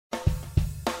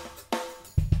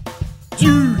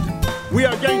Dude, we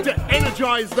are going to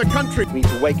energise the country. We need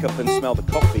to wake up and smell the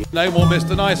coffee. No more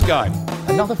Mr. Nice Guy.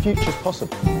 Another future's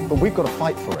possible, but we've got to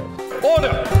fight for it.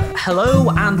 Order! Hello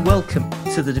and welcome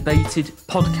to the Debated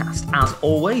podcast. As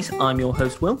always, I'm your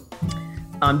host, Will.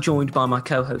 I'm joined by my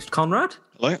co-host, Conrad.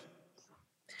 Hello.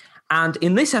 And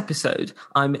in this episode,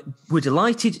 we're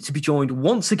delighted to be joined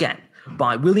once again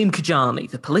by William Kajani,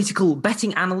 the political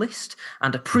betting analyst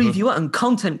and a previewer and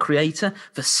content creator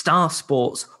for Star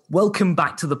Sports. Welcome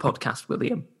back to the podcast,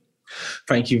 William.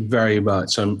 Thank you very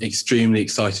much. I'm extremely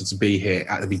excited to be here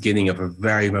at the beginning of a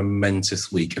very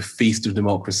momentous week. A feast of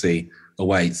democracy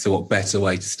awaits. So what better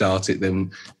way to start it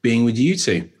than being with you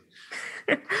two?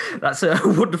 That's a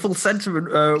wonderful sentiment,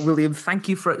 William. Thank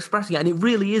you for expressing it. And it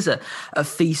really is a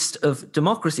feast of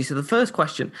democracy. So the first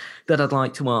question that I'd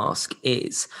like to ask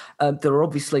is, there are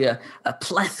obviously a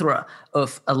plethora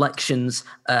of elections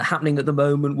happening at the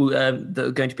moment that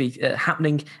are going to be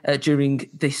happening during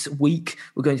this week.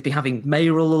 We're going to be having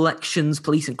mayoral elections,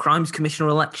 police and crimes commissioner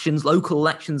elections, local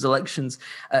elections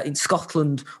in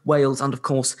Scotland, Wales, and of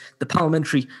course the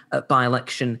parliamentary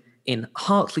by-election in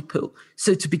Hartlepool.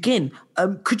 So to begin,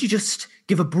 could you just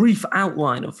give a brief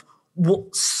outline of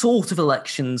what sort of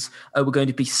elections we're going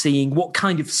to be seeing, what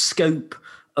kind of scope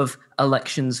of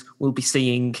elections we'll be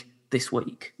seeing this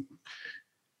week?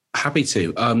 Happy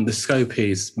to. The scope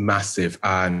is massive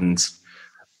and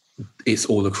it's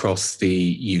all across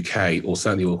the UK, or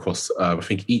certainly all across, I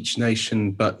think, each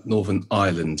nation but Northern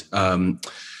Ireland.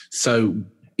 So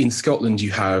in Scotland, you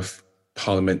have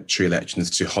parliamentary elections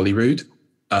to Holyrood.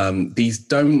 These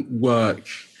don't work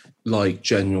like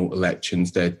general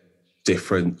elections. They're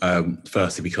different,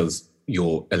 firstly, because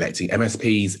you're electing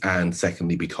MSPs, and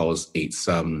secondly, because it's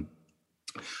a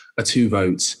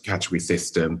two-vote category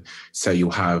system. So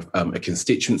you'll have a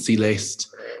constituency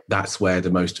list. That's where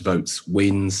the most votes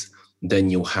wins. Then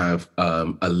you'll have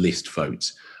a list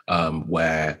vote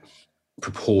where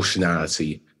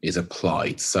proportionality is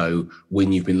applied. So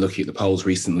when you've been looking at the polls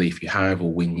recently, if you have,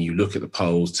 or when you look at the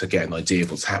polls to get an idea of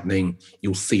what's happening,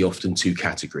 you'll see often two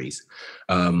categories.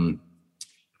 Now,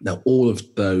 all of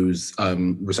those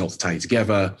results are tallied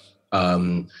together.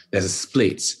 There's a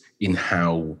split in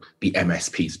how the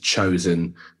MSPs are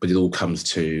chosen, but it all comes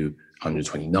to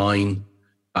 129,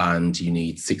 and you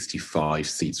need 65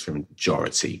 seats for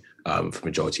majority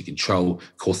control.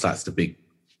 Of course, that's the big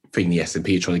thing the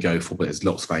SNP are trying to go for, but there's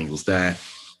lots of angles there.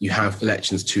 You have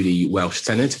elections to the Welsh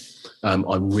Senate.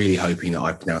 I'm really hoping that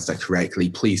I've pronounced that correctly.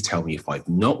 Please tell me if I've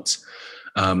not.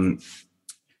 And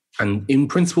in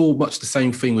principle, much the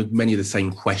same thing with many of the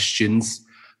same questions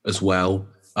as well.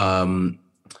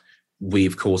 We,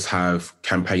 of course, have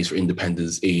campaigns for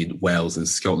independence in Wales and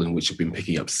Scotland, which have been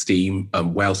picking up steam,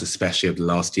 Wales especially over the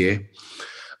last year.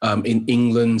 In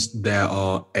England, there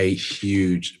are a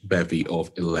huge bevy of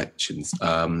elections.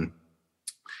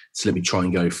 So let me try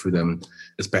and go through them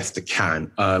as best I can.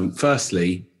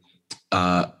 Firstly,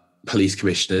 police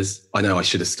commissioners. I know I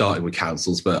should have started with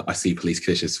councils, but I see police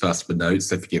commissioners first for notes,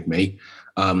 so forgive me.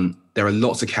 There are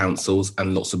lots of councils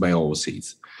and lots of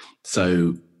mayoralties.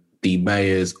 So the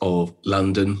mayors of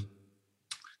London,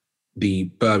 the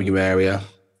Birmingham area,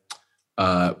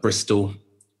 Bristol,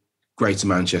 Greater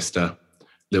Manchester,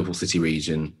 Liverpool City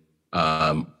region,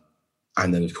 and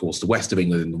then, of course, the West of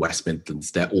England and the West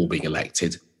Midlands, they're all being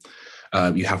elected.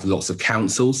 You have lots of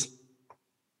councils.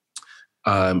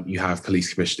 You have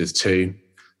police commissioners too.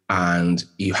 And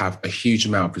you have a huge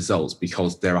amount of results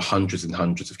because there are hundreds and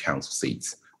hundreds of council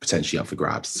seats potentially up for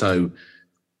grabs. So,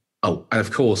 and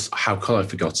of course, how could I have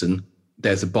forgotten,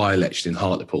 there's a by-election in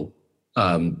Hartlepool.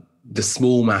 The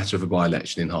small matter of a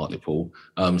by-election in Hartlepool,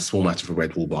 small matter of a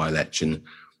Red Wall by-election,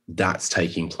 that's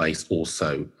taking place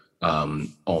also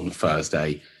on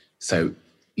Thursday. So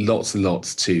lots and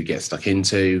lots to get stuck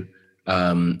into.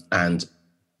 And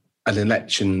an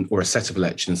election or a set of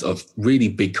elections of really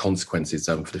big consequences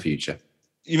for the future.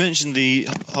 You mentioned the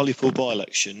Hartlepool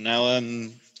by-election. Now,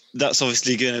 that's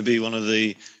obviously going to be one of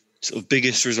the sort of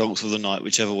biggest results of the night,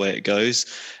 whichever way it goes.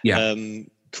 Yeah.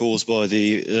 Caused by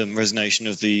the resignation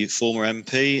of the former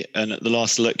MP. And at the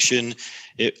last election,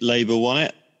 Labour won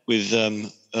it with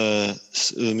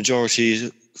the majority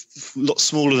a lot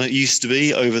smaller than it used to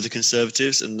be over the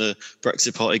Conservatives, and the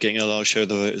Brexit Party getting a large share of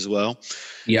the vote as well.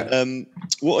 Yeah.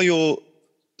 What are your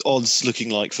odds looking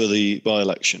like for the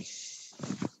by-election?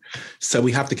 So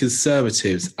we have the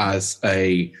Conservatives as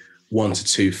a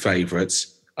 1-2 favourite,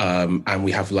 and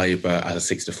we have Labour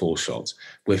as a 6-4 shot.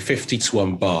 We're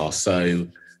 50-1 bar, so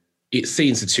it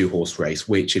seems a two-horse race,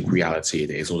 which in reality it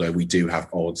is, although we do have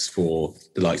odds for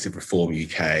the likes of Reform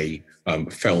UK,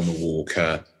 Thelma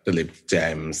Walker, the Lib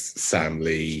Dems, Sam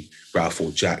Lee, Ralph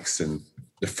Ward Jackson,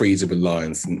 the Freedom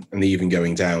Alliance, and even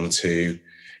going down to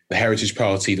the Heritage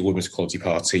Party, the Women's Equality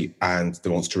Party, and the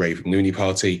Monster Raving Looney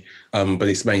Party. But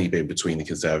it's mainly been between the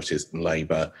Conservatives and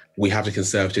Labour. We have the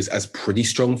Conservatives as pretty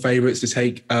strong favourites to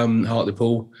take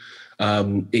Hartlepool.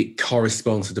 It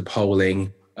corresponds to the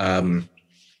polling,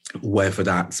 whether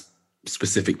that's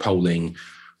specific polling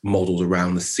modelled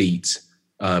around the seat,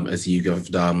 as YouGov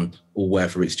have done, or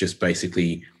whether it's just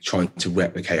basically trying to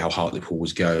replicate how Hartlepool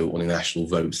would go on a national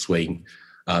vote swing,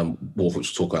 more of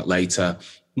which we'll talk about later.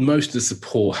 Most of the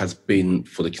support has been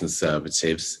for the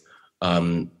Conservatives,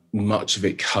 much of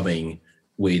it coming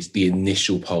with the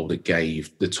initial poll that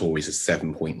gave the Tories a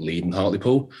 7-point lead in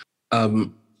Hartlepool.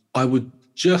 I would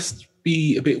just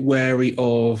be a bit wary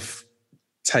of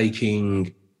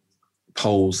taking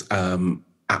polls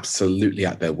absolutely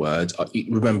at their word.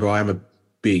 Remember, I am a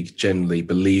big, generally,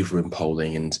 believer in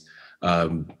polling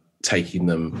and taking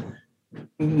them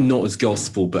not as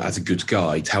gospel, but as a good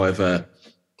guide. However,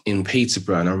 in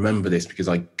Peterborough, and I remember this because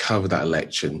I covered that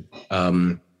election,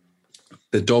 the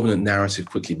dominant narrative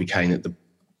quickly became that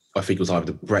I think it was either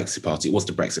the Brexit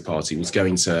Party, was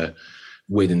going to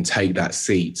win and take that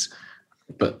seat.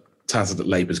 But it turns out that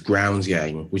Labour's ground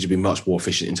game, which had been much more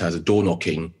efficient in terms of door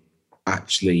knocking,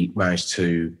 actually managed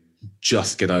to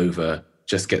just get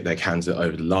their candidate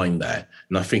over the line there.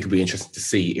 And I think it'll be interesting to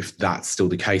see if that's still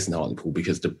the case in Hartlepool,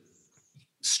 because the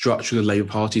structure of the Labour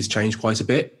Party has changed quite a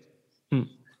bit.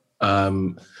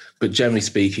 But generally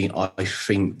speaking, I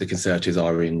think the Conservatives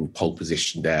are in pole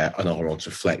position there and are on to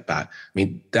reflect that. I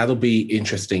mean, that'll be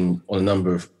interesting on a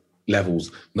number of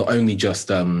levels, not only just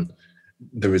the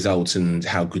result and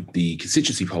how good the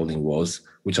constituency polling was,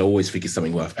 which I always think is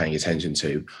something worth paying attention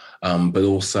to, but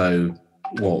also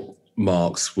what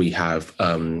marks we have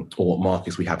or what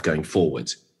markers we have going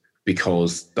forward,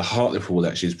 because the Hartlepool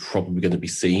election is probably going to be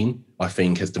seen, I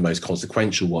think, as the most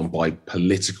consequential one by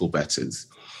political bettors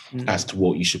as to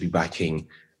what you should be backing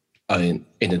in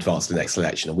advance of the next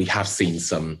election. And we have seen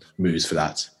some moves for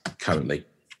that currently.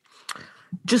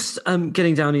 Just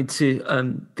getting down into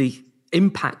the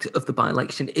impact of the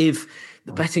by-election, if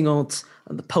the betting odds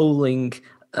and the polling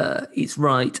is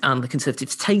right and the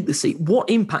Conservatives take the seat, what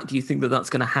impact do you think that that's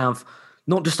going to have,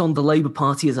 not just on the Labour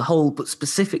Party as a whole, but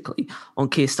specifically on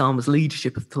Keir Starmer's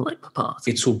leadership of the Labour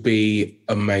Party? It will be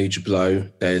a major blow.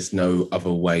 There's no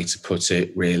other way to put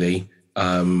it, really.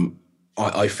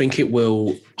 I think it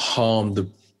will harm the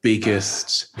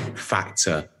biggest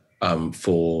factor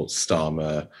for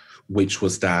Starmer, which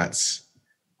was that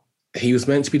he was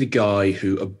meant to be the guy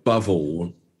who, above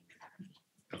all,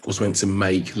 was meant to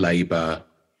make Labour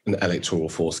an electoral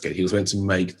force again. He was meant to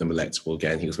make them electable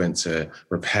again. He was meant to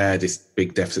repair this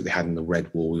big deficit they had in the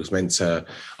red wall. He was meant to,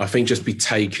 I think, just be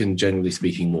taken, generally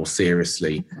speaking, more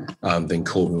seriously than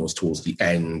Corbyn was towards the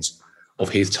end of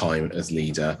his time as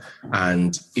leader.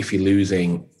 And if you're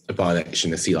losing a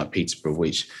by-election, a seat like Peterborough,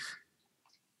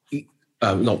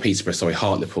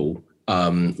 Hartlepool,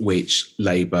 which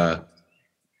Labour,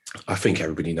 I think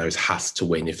everybody knows, has to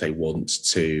win if they want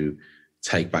to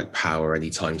take back power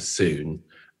anytime soon,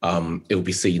 it will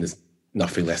be seen as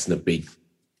nothing less than a big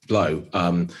blow.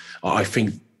 I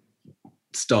think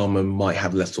Starmer might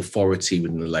have less authority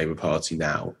within the Labour Party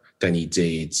now than he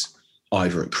did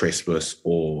either at Christmas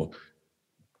or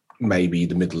maybe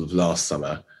the middle of last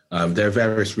summer. There are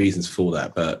various reasons for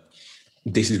that, but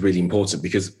this is really important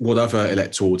because what other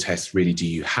electoral tests really do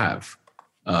you have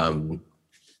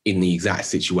in the exact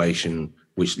situation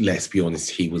which, let's be honest,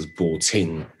 he was brought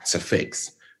in to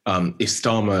fix? If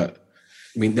Starmer,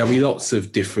 I mean, there'll be lots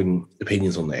of different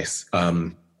opinions on this,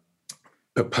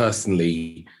 but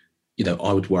personally,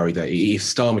 I would worry that if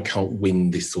Starmer can't win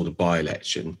this sort of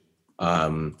by-election,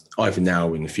 either now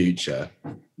or in the future,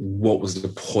 what was the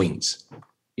point,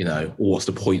 or what's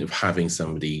the point of having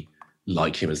somebody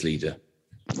like him as leader?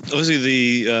 Obviously,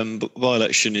 the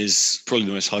by-election is probably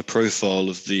the most high-profile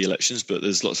of the elections, but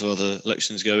there's lots of other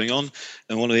elections going on.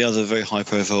 And one of the other very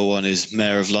high-profile one is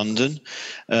Mayor of London.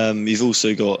 You've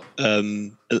also got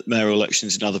mayoral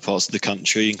elections in other parts of the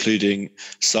country, including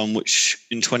some which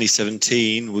in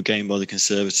 2017 were gained by the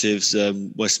Conservatives,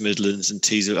 West Midlands and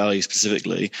Tees Valley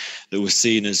specifically, that were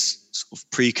seen as sort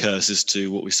of precursors to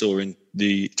what we saw in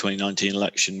the 2019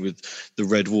 election with the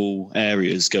red wall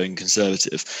areas going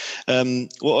Conservative.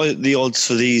 What are the odds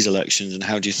for these elections, and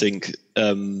how do you think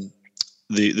the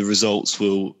results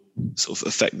will sort of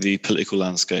affect the political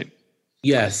landscape?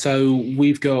 Yeah, so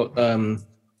we've got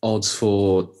odds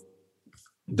for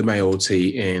the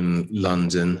mayoralty in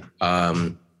London,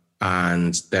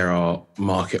 and there are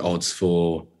market odds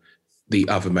for the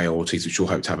other mayoralties, which we'll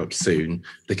hope to have up soon.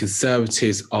 The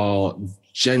Conservatives are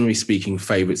generally speaking,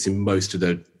 favourites in most of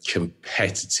the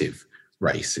competitive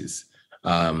races.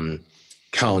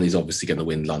 Khan is obviously going to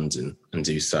win London and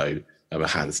do so a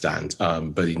handstand.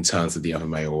 But in terms of the other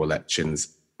mayoral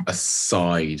elections,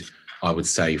 aside, I would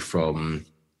say, from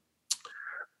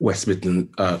West Midland,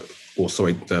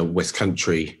 the West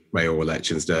Country mayoral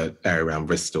elections, the area around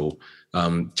Bristol,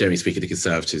 generally speaking, the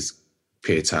Conservatives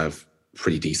appear to have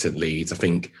pretty decent leads. I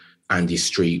think Andy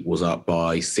Street was up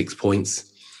by 6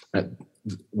 points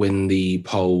when the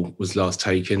poll was last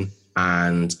taken.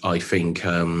 And I think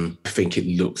it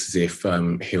looks as if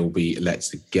he'll be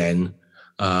elected again.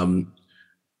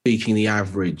 Speaking, the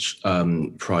average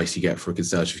price you get for a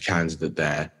Conservative candidate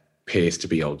there appears to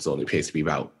be odds on. It appears to be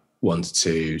about 1 to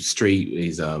 2. Street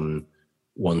is 1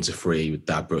 to 3 with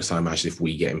Dadborough. So I imagine if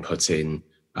we get him put in,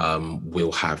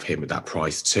 we'll have him at that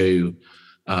price too.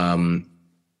 And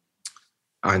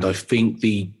I think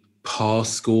the pass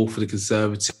score for the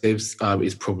Conservatives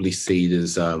is probably seen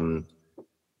as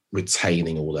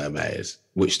retaining all their mayors,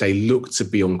 which they look to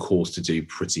be on course to do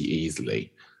pretty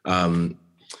easily.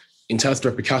 In terms of the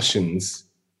repercussions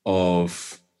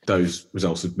of those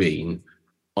results have been,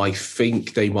 I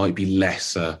think they might be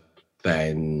lesser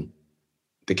than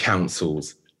the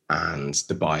councils and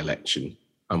the by-election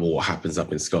and what happens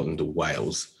up in Scotland or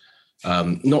Wales.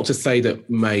 Not to say that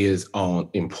mayors aren't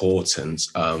important.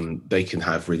 They can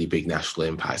have really big national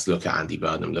impacts. Look at Andy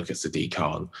Burnham, look at Sadiq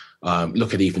Khan,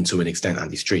 look at even to an extent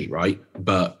Andy Street, right?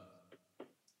 But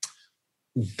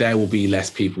there will be less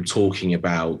people talking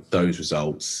about those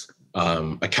results,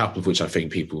 a couple of which I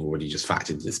think people already just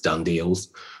factored as done deals,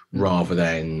 rather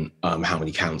than how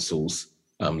many councils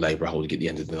Labour are holding at the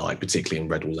end of the night, particularly in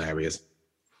red wall areas.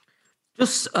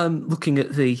 Just looking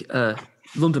at the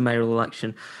London mayoral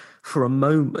election for a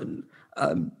moment,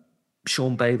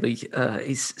 Sean Bailey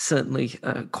is certainly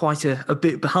quite a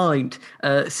bit behind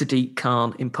Sadiq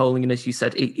Khan in polling. And as you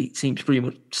said, it seems pretty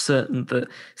much certain that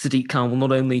Sadiq Khan will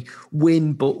not only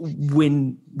win, but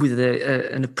win with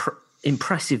an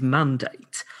impressive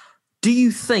mandate. Do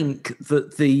you think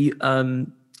that the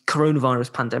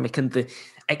coronavirus pandemic and the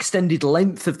extended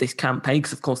length of this campaign,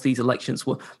 because of course these elections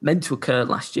were meant to occur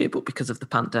last year, but because of the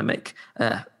pandemic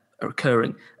are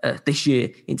occurring this year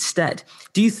instead,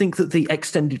 do you think that the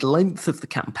extended length of the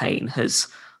campaign has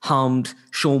harmed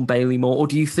Sean Bailey more, or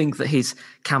do you think that his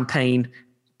campaign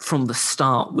from the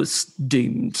start was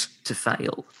doomed to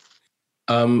fail?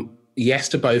 Yes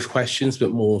to both questions,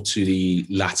 but more to the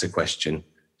latter question,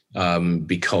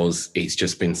 because it's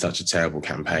just been such a terrible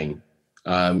campaign.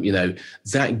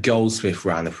 Zach Goldsmith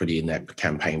ran a pretty inept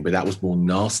campaign, but that was more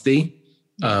nasty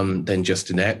than just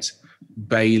inept.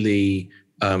 Bailey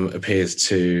appears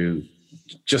to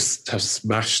just have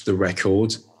smashed the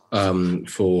record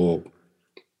for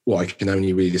what I can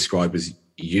only really describe as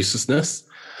uselessness.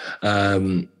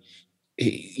 There's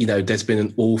been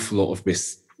an awful lot of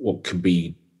what could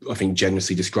be, I think,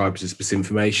 generously described as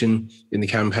misinformation in the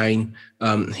campaign.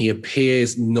 He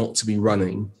appears not to be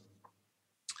running,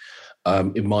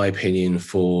 in my opinion,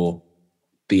 for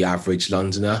the average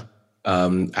Londoner.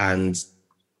 And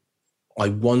I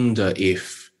wonder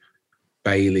if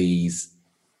Bailey's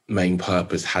main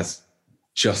purpose has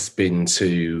just been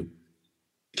to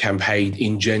campaign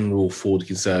in general for the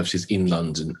Conservatives in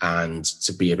London and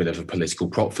to be a bit of a political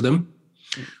prop for them,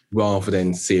 rather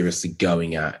than seriously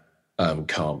going at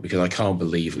Khan, because I can't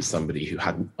believe it's somebody who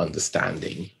had an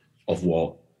understanding of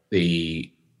what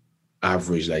the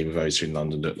average Labour voter in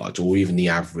London looked like, or even the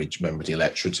average member of the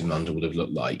electorate in London would have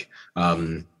looked like,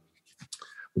 would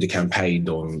have campaigned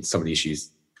on some of the issues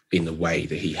in the way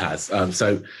that he has.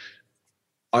 So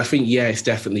I think, it's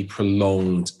definitely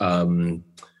prolonged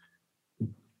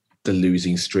the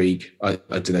losing streak. I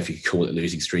don't know if you could call it a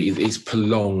losing streak. It's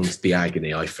prolonged the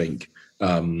agony, I think,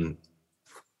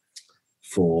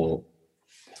 for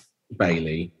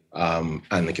Bailey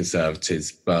and the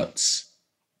Conservatives. But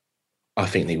I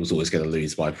think he was always going to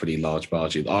lose by a pretty large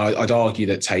margin. I'd argue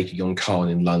that taking on Khan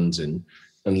in London,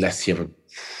 unless you have a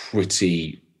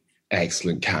pretty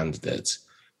excellent candidate,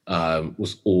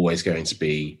 was always going to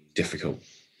be difficult.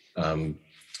 And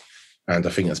I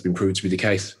think that's been proved to be the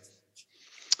case.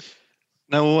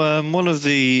 Now, one of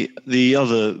the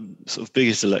other sort of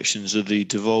biggest elections are the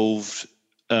devolved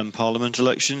Parliament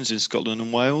elections in Scotland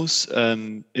and Wales.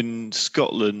 In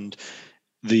Scotland,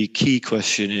 the key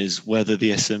question is whether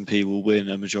the SNP will win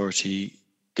a majority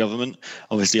government.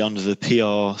 Obviously, under the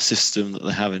PR system that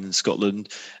they have in Scotland,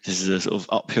 this is a sort of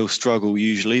uphill struggle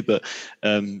usually, but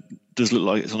does look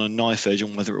like it's on a knife edge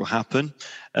on whether it will happen.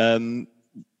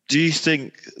 Do you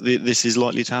think this is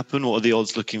likely to happen? What are the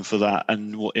odds looking for that,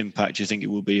 and what impact do you think it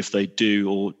will be if they do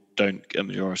or don't get a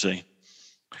majority?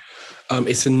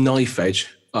 It's a knife edge.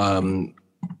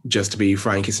 Just to be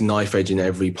frank, it's a knife edge in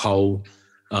every poll.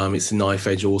 It's a knife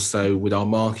edge also with our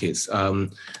markets.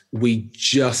 We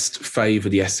just favour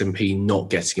the S&P not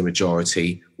getting a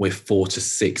majority. We're 4 to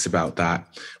 6 about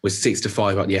that. We're 6 to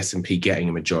 5 about the S&P getting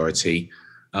a majority.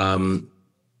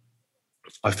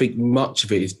 I think much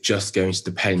of it is just going to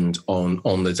depend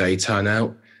on the day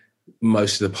turnout.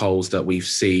 Most of the polls that we've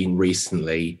seen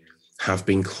recently have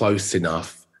been close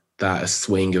enough that a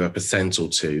swing of 1% or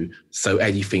 2, so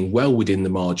anything well within the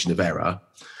margin of error,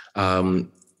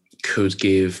 could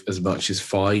give as much as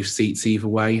 5 seats either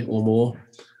way or more.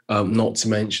 Not to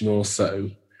mention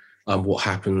also what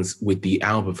happens with the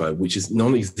Alba vote, which is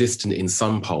non-existent in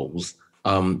some polls,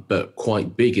 but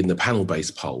quite big in the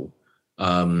panel-based poll,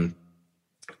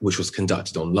 which was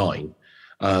conducted online.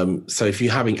 So if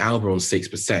you're having Alba on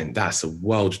 6%, that's a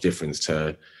world difference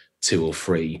to 2 or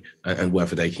 3, and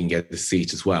whether they can get the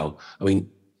seat as well. I mean,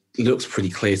 it looks pretty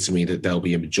clear to me that there'll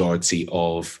be a majority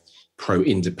of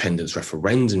pro-independence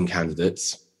referendum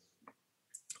candidates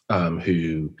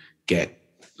who get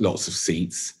lots of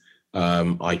seats.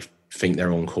 I think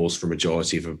they're on course for a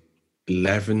majority of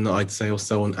 11, I'd say, or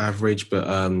so on average,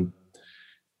 but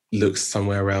looks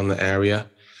somewhere around the area.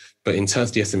 But in terms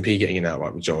of the S&P getting an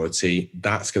outright majority,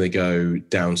 that's going to go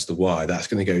down to the wire. That's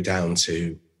going to go down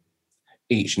to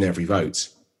each and every vote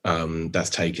that's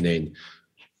taken in.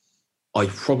 I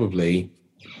probably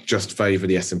just favour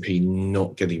the S&P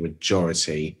not getting a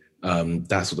majority.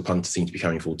 That's what the punters seem to be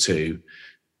coming for too.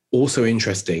 Also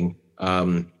interesting,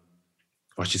 I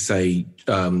should say,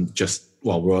 just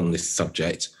while we're on this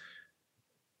subject,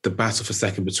 the battle for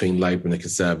second between Labour and the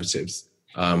Conservatives.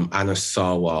 Anna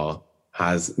Sarwar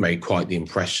has made quite the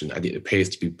impression, and it appears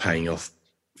to be paying off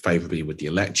favourably with the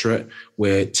electorate,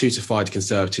 where 2 to 5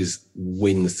 Conservatives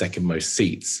win the second most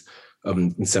seats,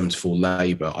 and 7 to 4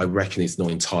 Labour. I reckon it's not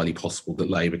entirely possible that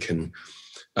Labour can,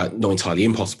 not entirely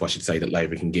impossible, I should say, that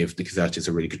Labour can give the Conservatives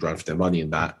a really good run for their money in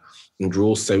that. And we're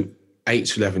also 8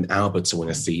 to 11 Alba to win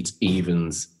a seat,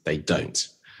 evens they don't.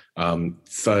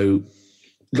 So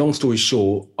long story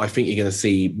short, I think you're going to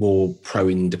see more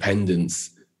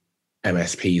pro-independence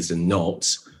MSPs than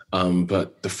not,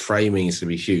 but the framing is going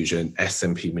to be huge. An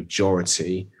SNP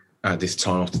majority at this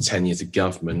time after 10 years of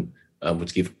government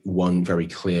would give one very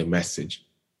clear message.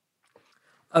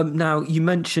 Now, you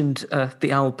mentioned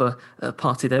the Alba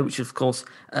party there, which is, of course,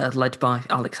 led by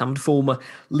Alex Salmond, former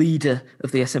leader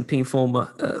of the SNP and former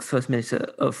First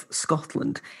Minister of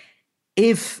Scotland.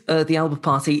 If the Alba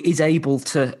party is able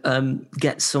to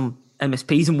get some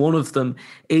MSPs, and one of them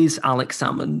is Alex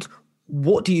Salmond,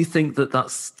 what do you think that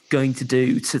that's going to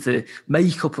do to the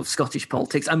makeup of Scottish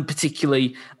politics, and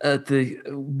particularly the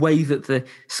way that the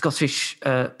Scottish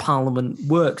Parliament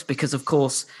works? Because, of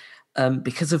course,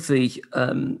 because of the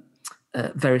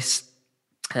various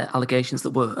allegations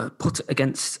that were put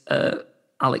against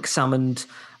Alex Salmond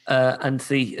and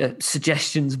the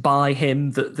suggestions by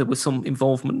him that there was some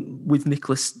involvement with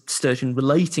Nicola Sturgeon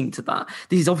relating to that,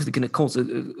 this is obviously going to cause a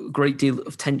great deal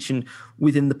of tension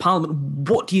within the Parliament.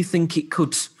 What do you think it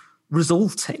could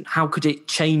result in? How could it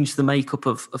change the makeup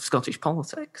of Scottish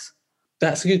politics?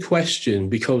 That's a good question,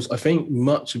 because I think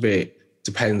much of it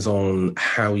depends on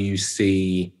how you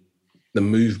see the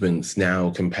movements now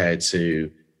compared to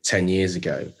 10 years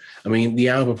ago. I mean, the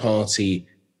Alba Party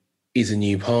is a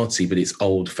new party, but it's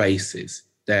old faces.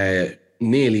 They're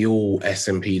nearly all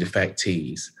SNP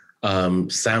defectees.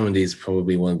 Salmond is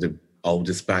probably one of the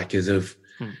oldest backers of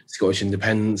Scottish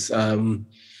independence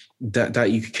that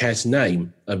you could care to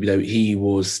name. He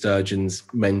was Sturgeon's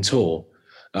mentor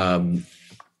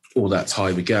all that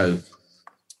time ago.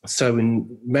 So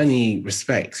in many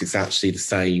respects, it's actually the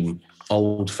same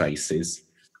old faces,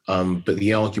 but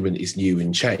the argument is new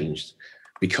and changed,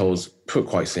 because, put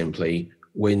quite simply,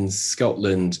 when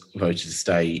Scotland voted to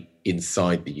stay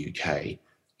inside the UK,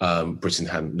 Britain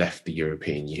hadn't left the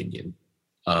European Union.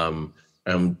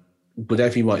 And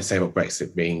whatever you might say about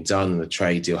Brexit being done and the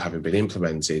trade deal having been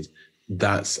implemented,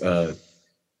 that's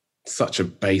such a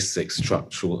basic,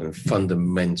 structural and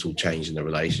fundamental change in the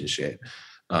relationship.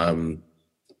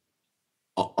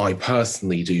 I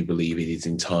personally do believe it is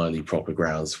entirely proper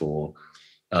grounds for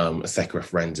a second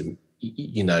referendum,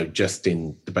 just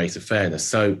in the base of fairness.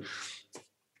 So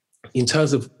in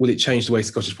terms of will it change the way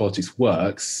Scottish politics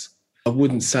works, I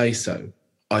wouldn't say so.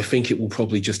 I think it will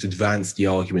probably just advance the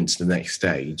argument to the next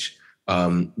stage,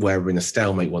 where we're in a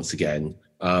stalemate once again.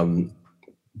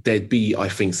 There'd be, I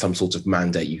think, some sort of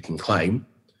mandate you can claim,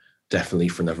 definitely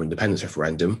for another independence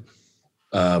referendum.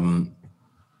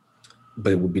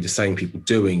 But it would be the same people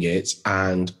doing it,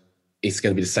 and it's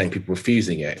going to be the same people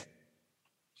refusing it.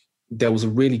 there was a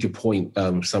really good point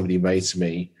somebody made to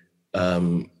me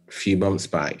a few months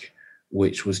back,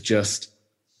 which was just,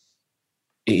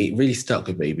 it really stuck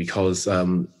with me because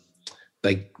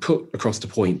they put across the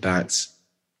point that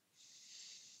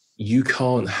you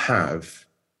can't have,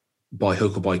 by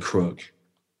hook or by crook,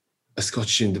 a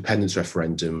Scottish independence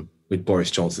referendum with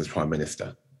Boris Johnson as Prime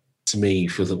Minister. To me,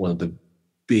 feels like one of the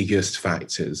biggest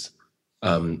factors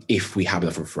if we have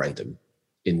another referendum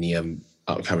in the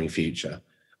upcoming future.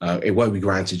 It won't be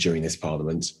granted during this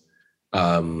Parliament.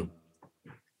 And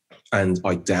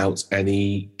I doubt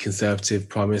any Conservative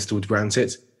Prime Minister would grant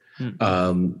it.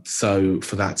 So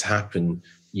for that to happen,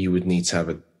 you would need to have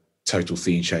a total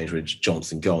sea change with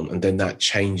Johnson gone. And then that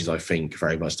changes, I think,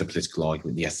 very much the political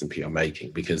argument the SNP are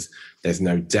making, because there's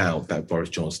no doubt that Boris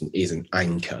Johnson is an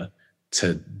anchor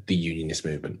to the unionist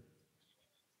movement.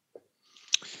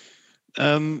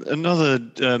 Another,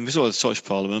 it's not the Scottish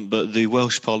Parliament, but the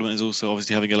Welsh Parliament is also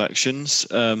obviously having elections.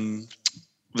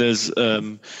 There's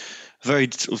a very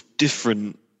sort of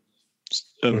different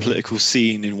political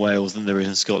scene in Wales than there is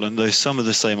in Scotland, though some of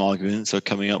the same arguments are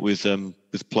coming up with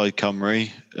Plaid Cymru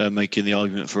making the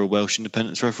argument for a Welsh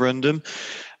independence referendum.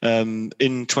 In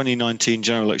 2019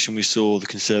 general election, we saw the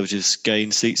Conservatives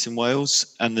gain seats in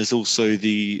Wales, and there's also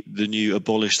the new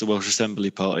Abolish the Welsh Assembly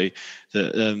Party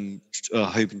that are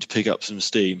hoping to pick up some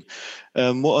steam.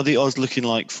 What are the odds looking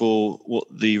like for what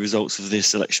the results of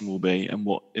this election will be and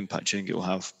what impact do you think it will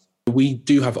have? We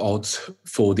do have odds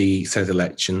for the Senate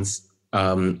elections.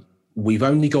 We've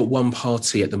only got one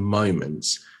party at the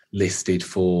moment listed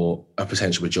for a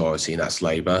potential majority, and that's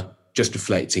Labour, just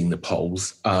reflecting the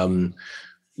polls.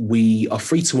 We are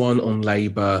 3-1 on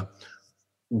Labour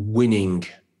winning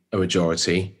a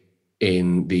majority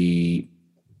in the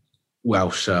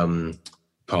Welsh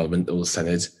Parliament or the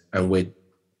Senate, and we're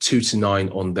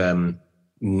 2-9 on them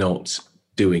not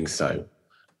doing so.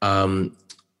 I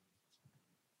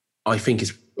think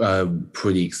it's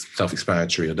pretty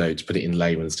self-explanatory, although to put it in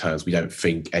layman's terms, we don't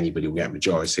think anybody will get a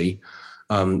majority.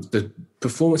 The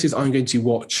performances I'm going to be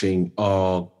watching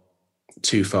are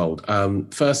twofold.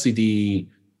 Firstly, the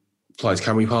Plaid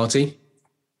Cymru Party,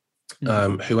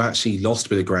 who actually lost a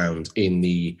bit of ground in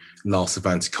the last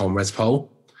Avanti Comrades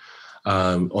poll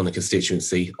on the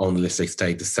constituency. On the list, they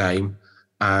stayed the same.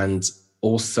 And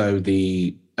also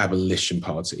the Abolition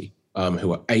Party,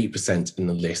 who are 8% in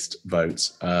the list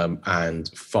vote and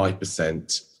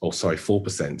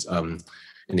 4%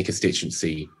 in the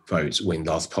constituency vote when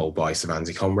last poll by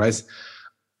Avanti Comrades.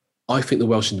 I think the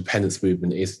Welsh independence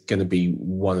movement is going to be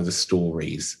one of the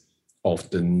stories of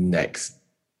the next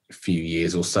few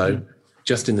years or so,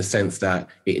 just in the sense that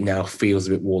it now feels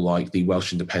a bit more like the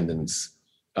Welsh independence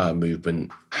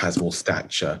movement has more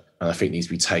stature, and I think needs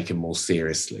to be taken more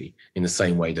seriously in the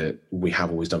same way that we have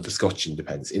always done for Scottish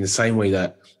independence, in the same way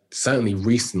that certainly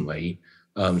recently,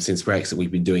 since Brexit,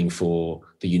 we've been doing for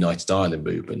the United Ireland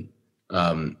movement.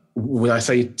 When I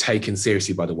say taken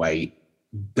seriously, by the way,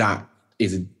 that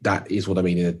is what I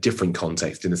mean in a different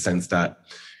context, in the sense that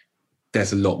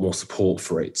there's a lot more support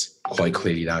for it quite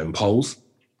clearly now in polls.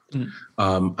 And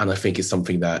I think it's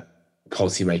something that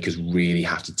policymakers really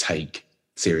have to take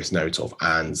serious note of,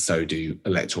 and so do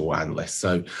electoral analysts.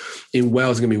 So in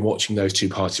Wales, I'm going to be watching those two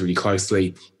parties really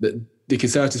closely. The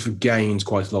Conservatives have gained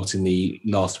quite a lot in the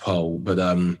last poll, but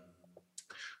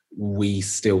we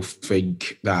still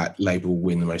think that Labour will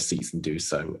win the most seats and do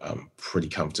so pretty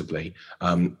comfortably.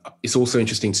 It's also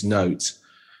interesting to note,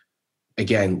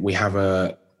 again, we have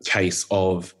a case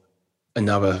of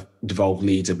another devolved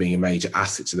leader being a major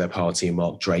asset to their party,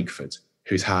 Mark Drakeford,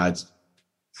 who's had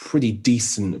pretty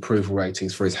decent approval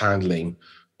ratings for his handling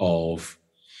of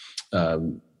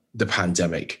the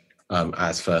pandemic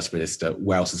as First Minister.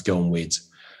 Wales has gone with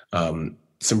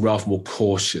some rather more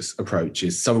cautious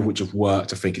approaches, some of which have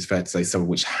worked, I think it's fair to say, some of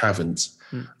which haven't.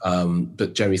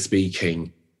 But generally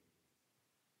speaking,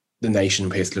 the nation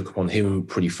appears to look upon him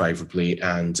pretty favourably,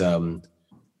 and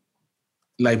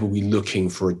Labour will be looking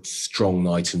for a strong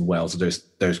night in Wales.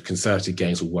 Those Conservative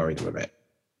gains will worry them a bit.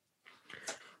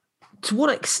 To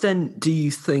what extent do you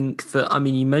think that, I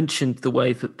mean, you mentioned the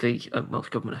way that the Welsh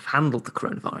Government have handled the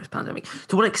coronavirus pandemic.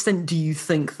 To what extent do you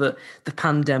think that the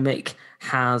pandemic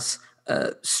has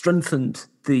strengthened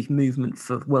the movement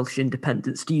for Welsh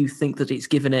independence? Do you think that it's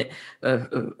given it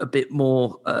a bit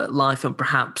more life and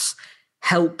perhaps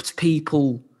helped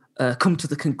people come to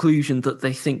the conclusion that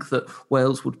they think that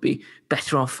Wales would be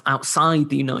better off outside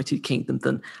the United Kingdom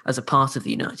than as a part of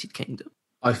the United Kingdom?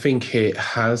 I think it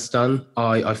has done.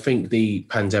 I think the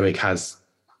pandemic has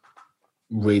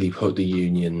really put the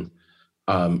union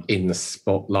in the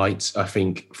spotlight. I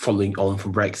think following on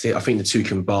from Brexit, I think the two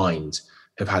combined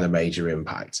have had a major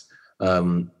impact.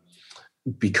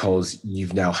 because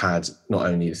you've now had not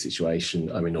only the situation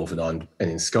in Northern Ireland and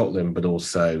in Scotland, but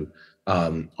also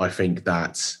I think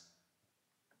that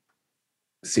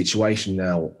situation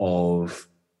now of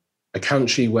a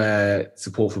country where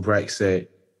support for Brexit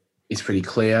is pretty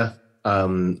clear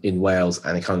in Wales,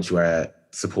 and a country where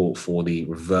support for the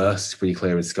reverse is pretty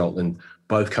clear in Scotland,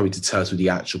 both coming to terms with the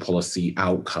actual policy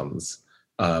outcomes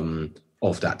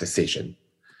of that decision.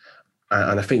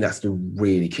 And I think that's the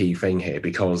really key thing here,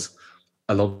 because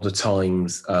a lot of the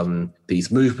times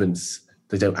these movements,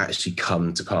 they don't actually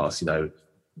come to pass.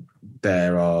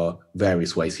 There are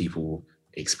various ways people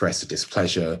express a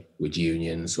displeasure with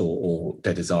unions or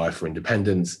their desire for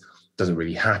independence. Doesn't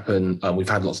really happen. We've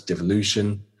had lots of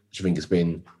devolution, which I think has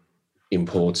been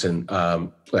important.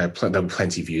 There were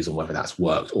plenty of views on whether that's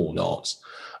worked or not.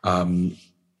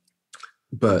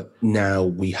 But now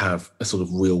we have a sort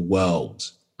of real world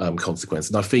consequence.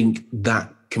 And I think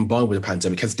that, combined with the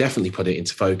pandemic, has definitely put it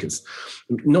into focus.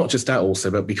 Not just that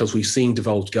also, but because we've seen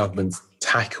devolved governments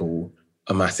tackle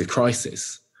a massive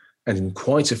crisis. And in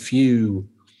quite a few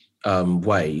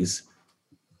ways,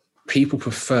 people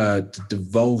prefer the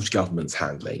devolved government's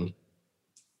handling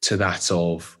to that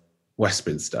of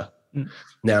Westminster.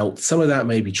 Now, some of that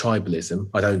may be tribalism.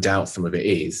 I don't doubt some of it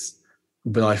is.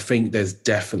 But I think there's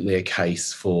definitely a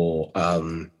case for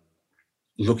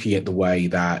looking at the way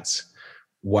that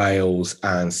Wales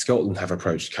and Scotland have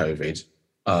approached COVID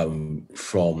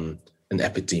from an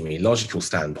epidemiological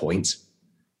standpoint,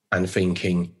 and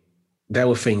thinking there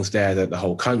were things there that the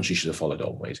whole country should have followed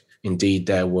on with. Indeed,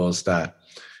 there was that,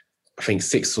 I think,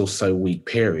 6 or so week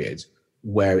period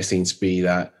where it seemed to be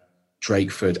that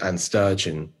Drakeford and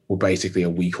Sturgeon were basically a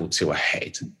week or two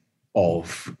ahead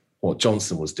of what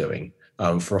Johnson was doing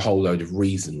for a whole load of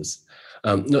reasons.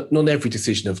 Not every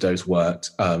decision of those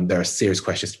worked. There are serious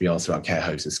questions to be answered about care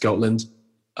homes in Scotland.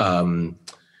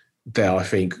 There, I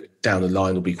think, down the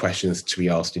line will be questions to be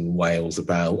asked in Wales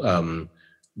about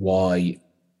why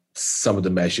some of the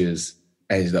measures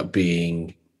ended up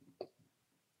being,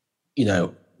 in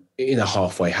a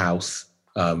halfway house.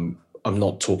 I'm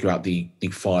not talking about the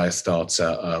fire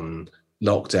starter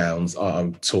lockdowns.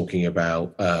 I'm talking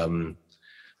about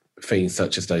things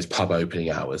such as those pub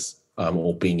opening hours,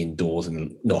 or being indoors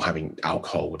and not having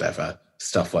alcohol, whatever,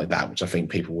 stuff like that, which I think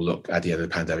people will look at the end of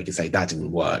the pandemic and say that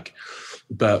didn't work.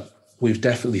 But we've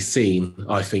definitely seen,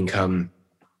 I think,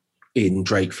 in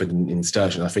Drakeford and in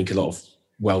Sturgeon, I think a lot of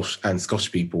Welsh and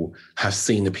Scottish people have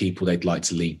seen the people they'd like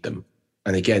to lead them.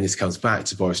 And again, this comes back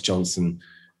to Boris Johnson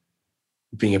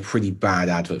being a pretty bad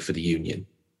advert for the union.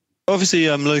 Obviously,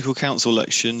 local council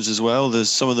elections as well.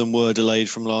 Some of them were delayed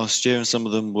from last year, and some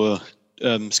of them were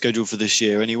scheduled for this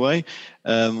year anyway.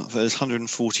 There's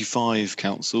 145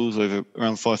 councils over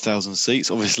around 5,000 seats.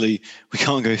 Obviously, we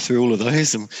can't go through all of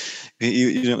those, and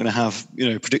you're not going to have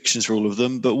predictions for all of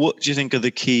them. But what do you think are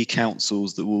the key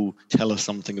councils that will tell us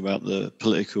something about the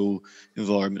political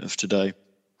environment of today?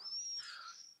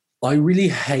 I really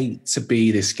hate to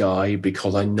be this guy,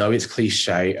 because I know it's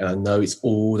cliche and I know it's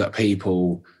all that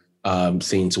people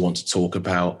seem to want to talk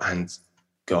about. And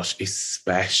gosh,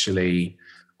 especially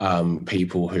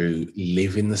people who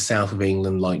live in the south of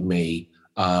England like me,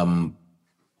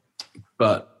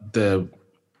 but the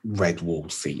red wall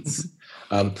seats.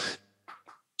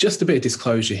 Just a bit of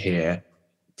disclosure here.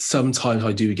 Sometimes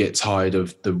I do get tired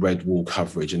of the red wall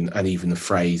coverage and even the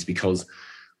phrase, because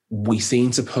we seem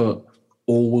to put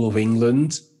all of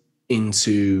England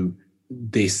into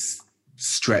this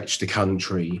stretch the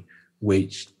country,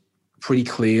 which pretty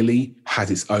clearly has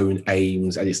its own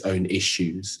aims and its own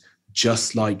issues,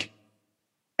 just like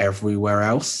everywhere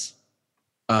else.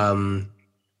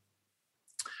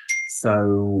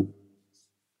 So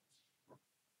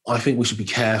I think we should be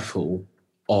careful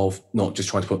of not just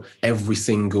trying to put every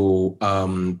single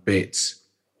bit,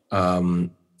 of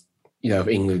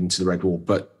England into the red wall,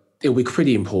 but it'll be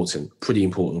pretty important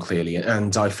clearly.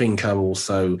 And I think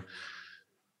also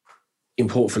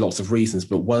important for lots of reasons.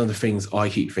 But one of the things I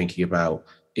keep thinking about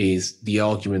is the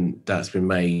argument that's been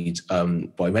made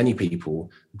by many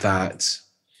people that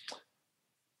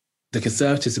the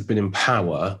Conservatives have been in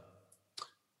power,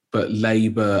 but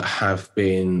Labour have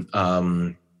been,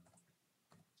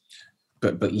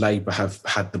 but Labour have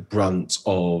had the brunt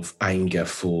of anger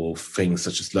for things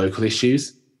such as local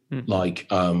issues, like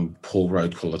poor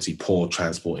road quality, poor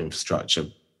transport infrastructure,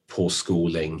 poor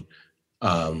schooling,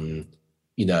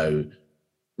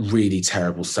 really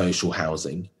terrible social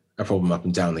housing, a problem up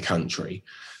and down the country.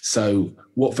 So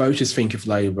what voters think of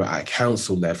Labour at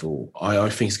council level, I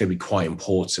think is going to be quite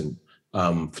important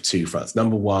for two fronts.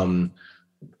 Number one,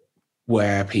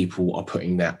 where people are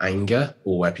putting their anger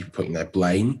or where people are putting their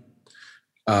blame.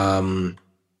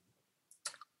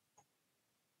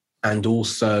 And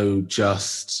also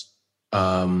just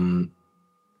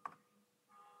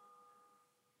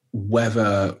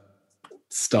whether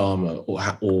Starmer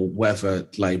or whether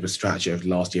Labour's strategy over the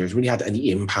last year has really had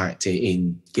any impact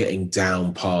in getting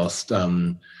down past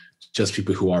just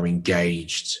people who are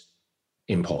engaged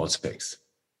in politics.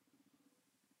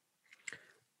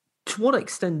 To what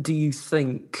extent do you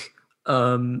think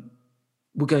we're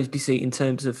going to be seeing in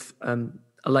terms of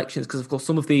elections? Because, of course,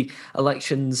 some of the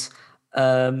elections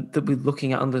that we're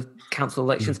looking at on the council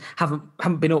elections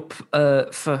haven't been up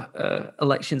for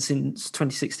elections since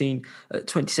 2016,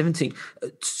 2017.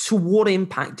 To what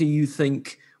impact do you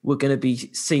think we're going to be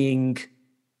seeing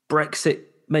Brexit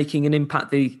making an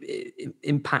impact, the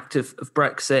impact of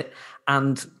Brexit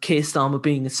and Keir Starmer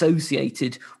being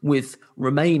associated with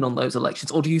Remain on those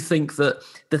elections? Or do you think that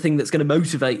the thing that's going to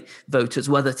motivate voters,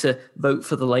 whether to vote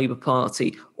for the Labour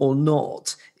Party or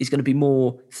not, is going to be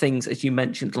more things, as you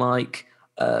mentioned, like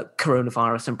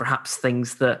coronavirus and perhaps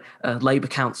things that Labour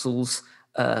councils,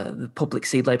 the public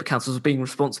seed Labour councils are being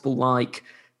responsible, like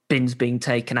bins being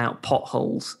taken out,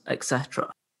 potholes,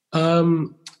 etc.?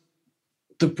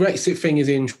 The Brexit thing is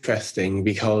interesting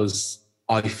because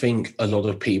I think a lot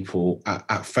of people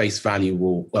at face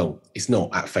value it's not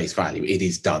at face value, it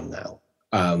is done now.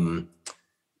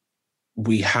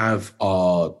 We have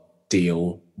our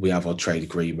deal, we have our trade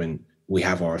agreement, we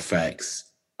have our effects.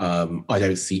 I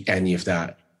don't see any of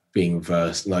that being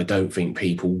reversed, and I don't think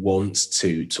people want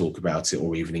to talk about it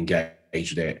or even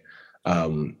engage with it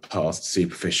past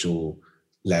superficial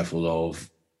level of,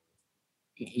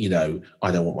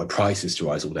 I don't want my prices to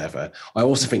rise or whatever. I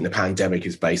also think the pandemic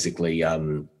has basically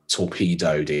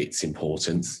torpedoed its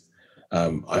importance.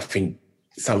 I think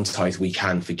sometimes we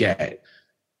can forget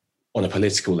on a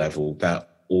political level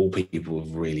that all people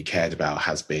have really cared about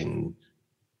has been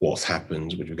what's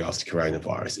happened with regards to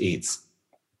coronavirus. It's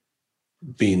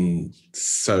been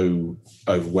so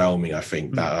overwhelming, I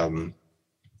think, that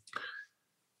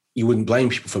you wouldn't blame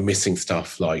people for missing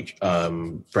stuff like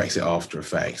Brexit after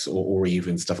effects or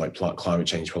even stuff like climate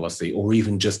change policy, or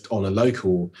even just on a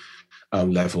local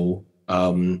level,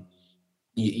 bins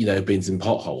and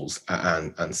potholes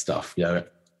and stuff.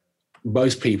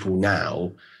 Most people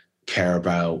now care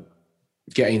about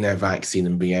getting their vaccine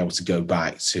and being able to go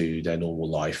back to their normal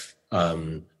life,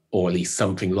 or at least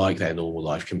something like their normal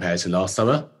life compared to last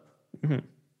summer. Mm-hmm.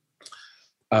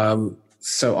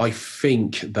 So I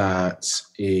think that,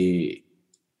 to be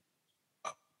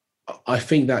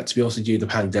honest with you, the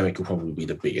pandemic will probably be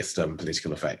the biggest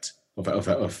political effect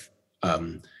of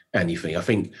anything. I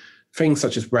think things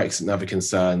such as Brexit and other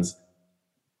concerns,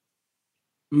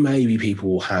 maybe people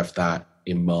will have that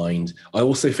in mind. I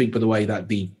also think, by the way, that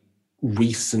the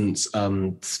recent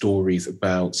stories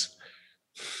about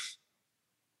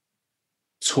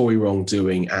Tory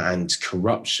wrongdoing and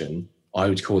corruption, I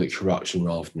would call it corruption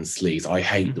rather than sleaze. I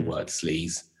hate the word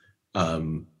sleaze,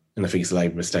 and I think it's a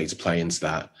Labour mistake to play into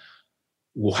that.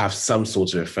 Will have some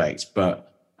sort of effect,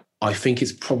 but I think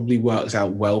it's probably worked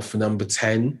out well for Number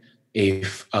 10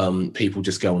 if people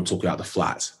just go and talk about the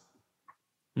flat.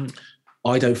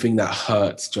 I don't think that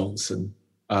hurts Johnson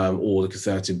or the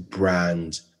Conservative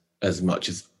brand as much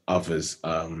as others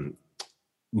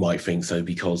might think so,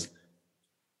 because,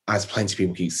 as plenty of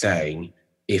people keep saying,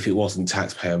 if it wasn't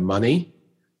taxpayer money,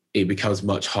 it becomes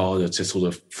much harder to sort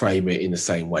of frame it in the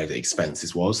same way that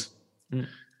expenses was.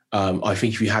 I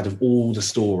think if you had of all the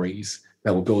stories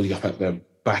that were building up at the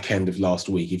back end of last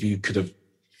week, if you could have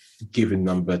given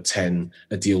Number 10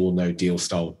 a deal or no deal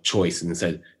style choice and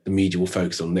said the media will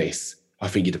focus on this, I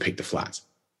think you'd have picked the flat.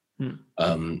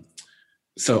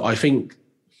 So I think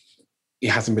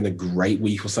it hasn't been a great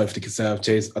week or so for the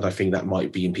Conservatives, and I think that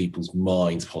might be in people's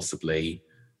minds possibly.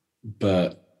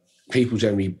 But people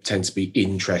generally tend to be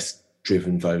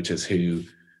interest-driven voters who,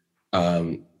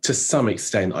 to some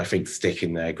extent, I think, stick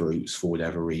in their groups for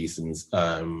whatever reasons,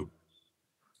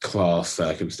 class,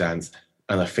 circumstance,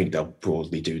 and I think they'll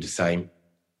broadly do the same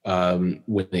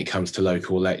when it comes to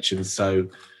local elections. So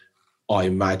I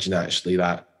imagine actually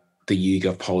that the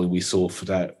YouGov polling we saw for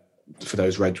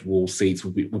those red wall seats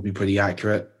would be pretty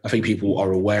accurate. I think people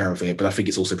are aware of it, but I think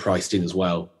it's also priced in as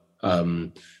well.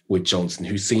 With Johnson,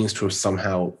 who seems to have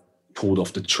somehow pulled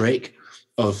off the trick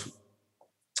of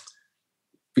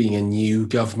being a new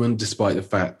government, despite the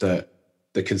fact that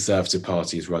the Conservative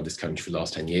Party has run this country for the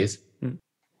last 10 years.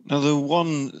 Now, the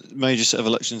one major set of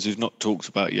elections we've not talked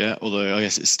about yet, although I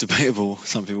guess it's debatable,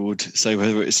 some people would say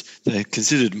whether they're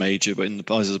considered major, but in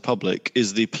the eyes of the public,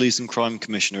 is the Police and Crime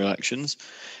Commissioner elections.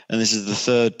 And this is the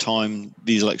third time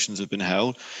these elections have been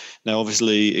held. Now,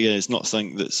 obviously, again, it's not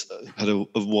something that's had a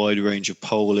wide range of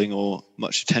polling or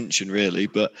much attention, really.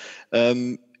 But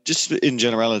just in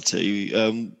generality,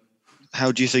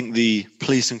 how do you think the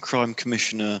Police and Crime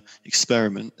Commissioner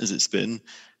experiment, as it's been,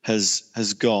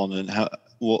 has gone, and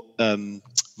what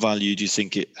value do you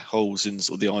think it holds in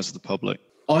sort of the eyes of the public?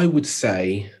 I would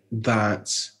say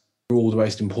that all the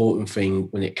most important thing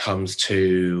when it comes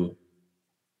to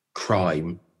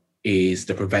crime is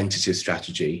the preventative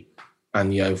strategy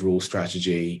and the overall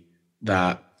strategy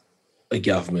that a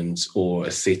government or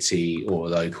a city or a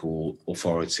local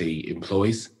authority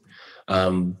employs.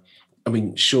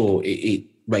 Sure, it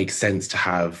makes sense to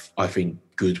have, I think,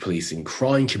 good policing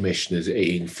crime commissioners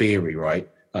in theory, right?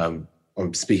 I'm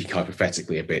speaking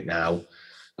hypothetically a bit now.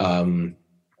 And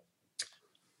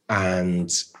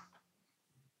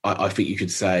I think you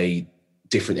could say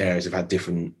different areas have had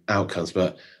different outcomes,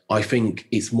 but I think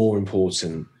it's more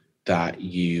important that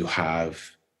you have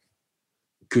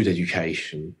good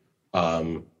education,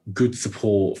 good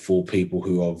support for people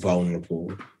who are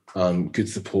vulnerable, good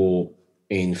support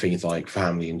in things like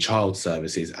family and child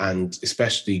services, and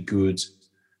especially good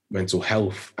mental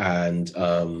health and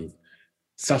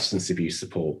substance abuse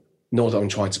support. Not that I'm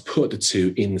trying to put the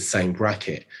two in the same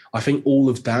bracket. I think all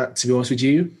of that, to be honest with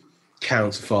you,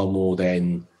 counts far more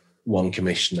than one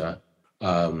commissioner,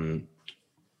 or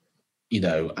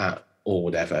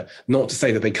whatever. Not to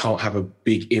say that they can't have a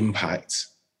big impact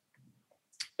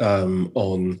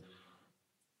on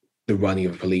the running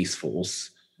of a police force,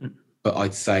 but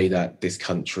I'd say that this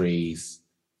country's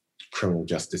criminal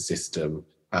justice system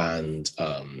and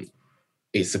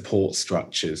its support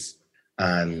structures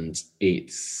and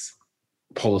its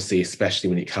policy, especially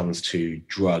when it comes to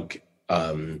drug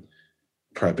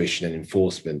prohibition and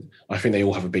enforcement, I think they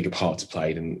all have a bigger part to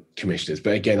play than commissioners.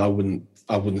 But again, I wouldn't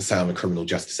say I'm a criminal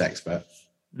justice expert.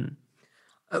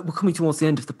 We're coming towards the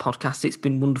end of the podcast. It's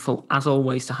been wonderful, as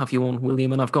always, to have you on,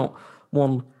 William. And I've got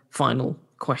one final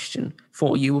question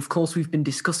for you. Of course, we've been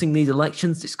discussing these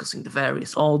elections, discussing the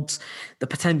various odds, the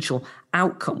potential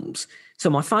outcomes. So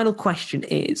my final question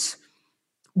is,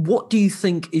 what do you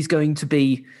think is going to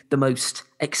be the most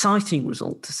exciting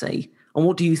result to see? And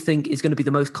what do you think is going to be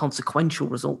the most consequential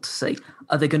result to see?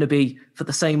 Are they going to be for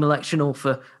the same election or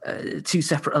for two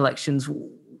separate elections?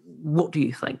 What do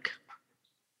you think?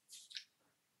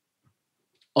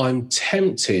 I'm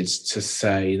tempted to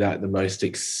say that the most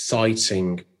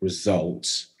exciting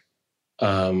result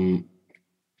might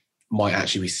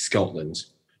actually be Scotland.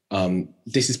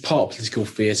 This is part political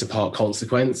theatre, part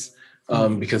consequence,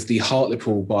 because the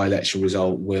Hartlepool by-election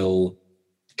result will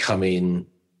come in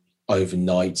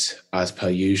overnight as per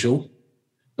usual,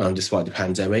 despite the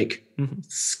pandemic. Mm-hmm.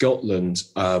 Scotland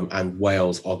and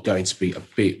Wales are going to be a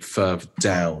bit further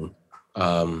down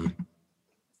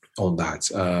on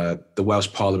that. The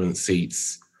Welsh Parliament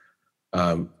seats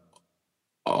they're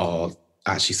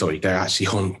actually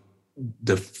on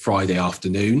the Friday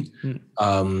afternoon,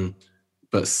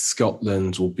 but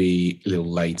Scotland will be a little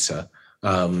later.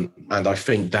 And I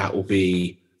think that will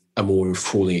be a more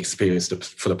enthralling experience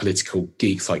for the political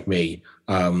geeks like me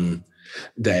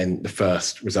than the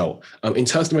first result. In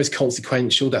terms of the most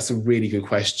consequential, that's a really good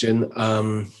question.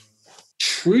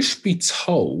 Truth be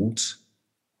told,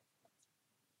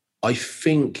 I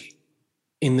think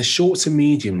in the short to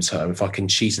medium term, if I can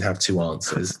cheat and have two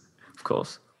answers, of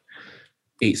course,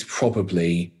 it's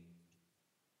probably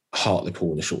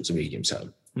Hartlepool in the short to medium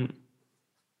term,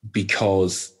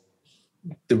 because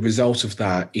the result of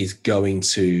that is going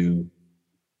to,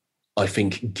 I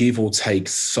think, give or take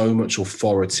so much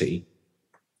authority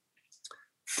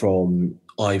from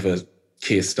either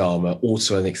Keir Starmer or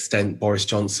to an extent Boris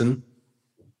Johnson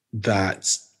that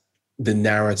the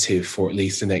narrative for at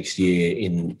least the next year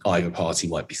in either party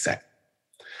might be set.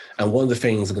 And one of the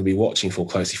things I'm going to be watching for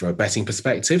closely from a betting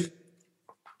perspective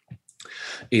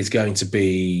is going to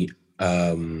be,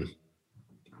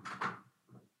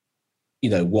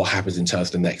 what happens in terms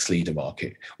of the next leader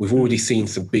market. We've already seen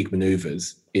some big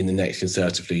manoeuvres in the next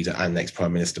Conservative leader and next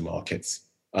Prime Minister markets.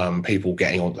 People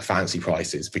getting on the fancy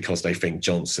prices because they think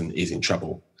Johnson is in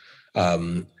trouble,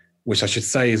 which I should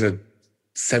say is a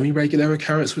semi-regular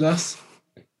occurrence with us.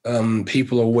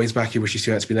 People are always backing Rishi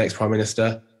Sunak to be the next Prime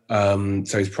Minister.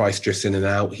 So his price drifts in and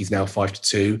out. He's now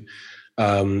 5-2.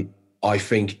 I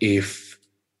think if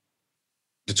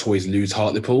the Tories lose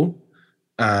Hartlepool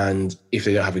and if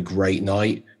they don't have a great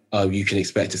night, you can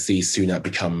expect to see Sunak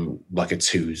become like a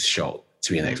twos shot.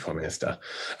 to be the next Prime Minister.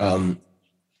 And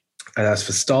as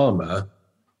for Starmer,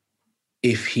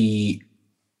 if he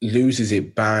loses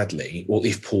it badly, or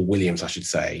if Paul Williams, I should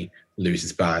say,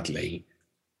 loses badly,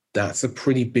 that's a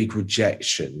pretty big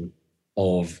rejection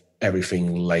of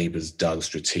everything Labour's done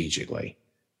strategically.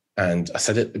 And I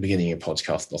said it at the beginning of the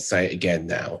podcast, and I'll say it again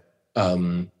now.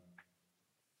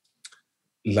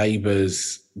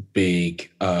 Labour's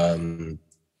big, the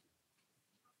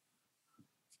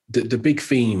big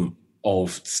theme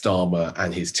of Starmer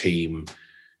and his team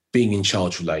being in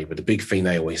charge of Labour, the big thing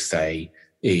they always say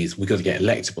is we've got to get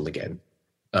electable again.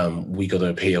 We got to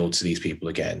appeal to these people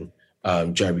again.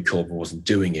 Jeremy Corbyn wasn't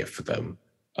doing it for them.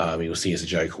 You'll see as a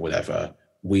joke or whatever.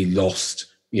 We lost,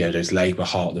 those Labour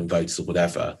Heartland voters or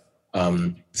whatever.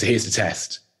 So here's the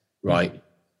test, right?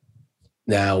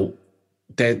 Now,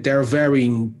 there are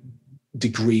varying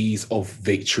degrees of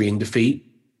victory and defeat,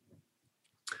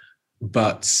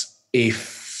 but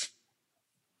if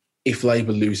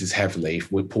Labour loses heavily, if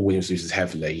Paul Williams loses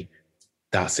heavily,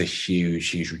 that's a huge,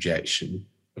 huge rejection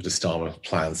of the Starmer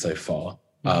plan so far.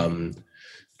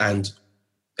 And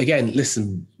again,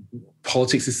 listen,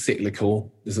 politics is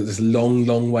cyclical. There's a long,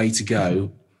 long way to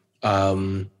go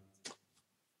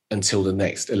until the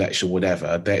next election,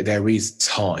 whatever. There is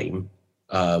time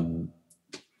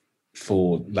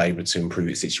for Labour to improve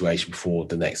its situation before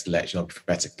the next election,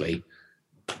 hypothetically.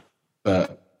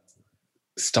 But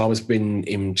Starmer's been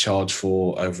in charge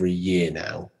for over a year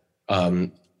now.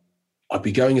 I'd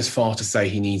be going as far to say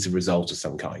he needs a result of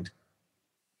some kind,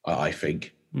 I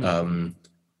think.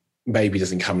 Maybe it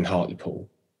doesn't come in Hartlepool,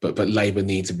 but Labour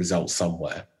needs a result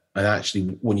somewhere. And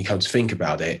actually, when you come to think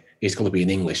about it, it's got to be an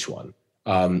English one.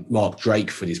 Mark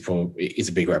Drakeford is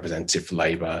a big representative for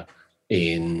Labour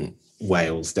in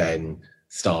Wales than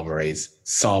Starmer is.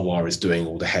 Sarwar is doing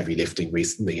all the heavy lifting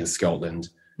recently in Scotland.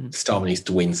 Starmer needs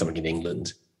to win something in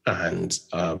England. And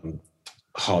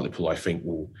Hartlepool, I think,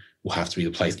 will have to be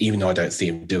the place, even though I don't see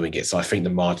him doing it. So I think the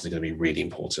margins are going to be really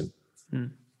important.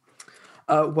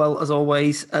 Well, as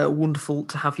always, wonderful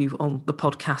to have you on the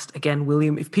podcast again,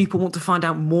 William. If people want to find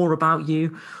out more about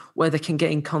you, where they can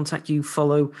get in contact, you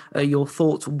follow your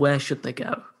thoughts, where should they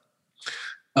go?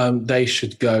 They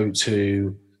should go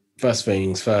to, first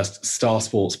things first,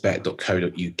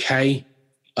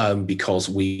 starsportsbet.co.uk, because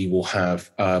we will have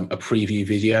a preview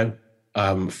video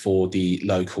for the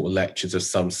local elections of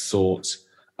some sort.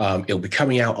 It'll be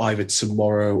coming out either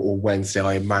tomorrow or Wednesday.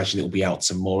 I imagine it'll be out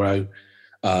tomorrow.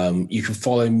 You can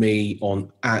follow me on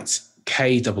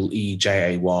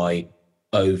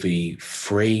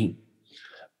 @KEEJAYOV3.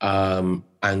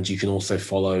 And you can also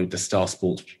follow the Star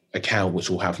Sports account, which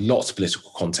will have lots of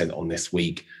political content on this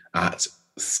week, at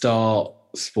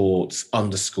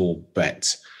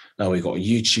starsports_bet. Now, we've got a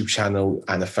YouTube channel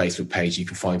and a Facebook page you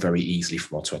can find very easily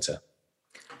from our Twitter.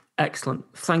 Excellent.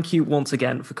 Thank you once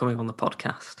again for coming on the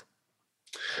podcast.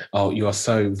 Oh, you are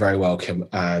so very welcome.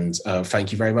 And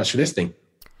thank you very much for listening.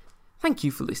 Thank you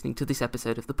for listening to this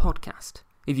episode of the podcast.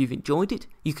 If you've enjoyed it,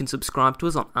 you can subscribe to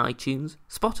us on iTunes,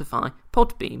 Spotify,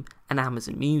 Podbean, and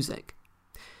Amazon Music.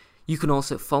 You can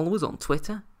also follow us on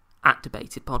Twitter,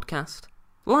 @DebatedPodcast,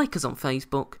 like us on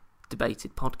Facebook,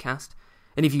 Debated Podcast,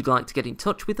 and if you'd like to get in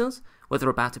touch with us, whether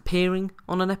about appearing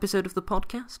on an episode of the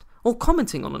podcast or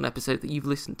commenting on an episode that you've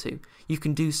listened to, you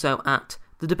can do so at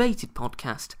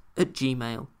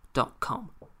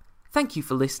thedebatedpodcast@gmail.com. Thank you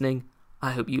for listening.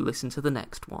 I hope you listen to the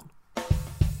next one.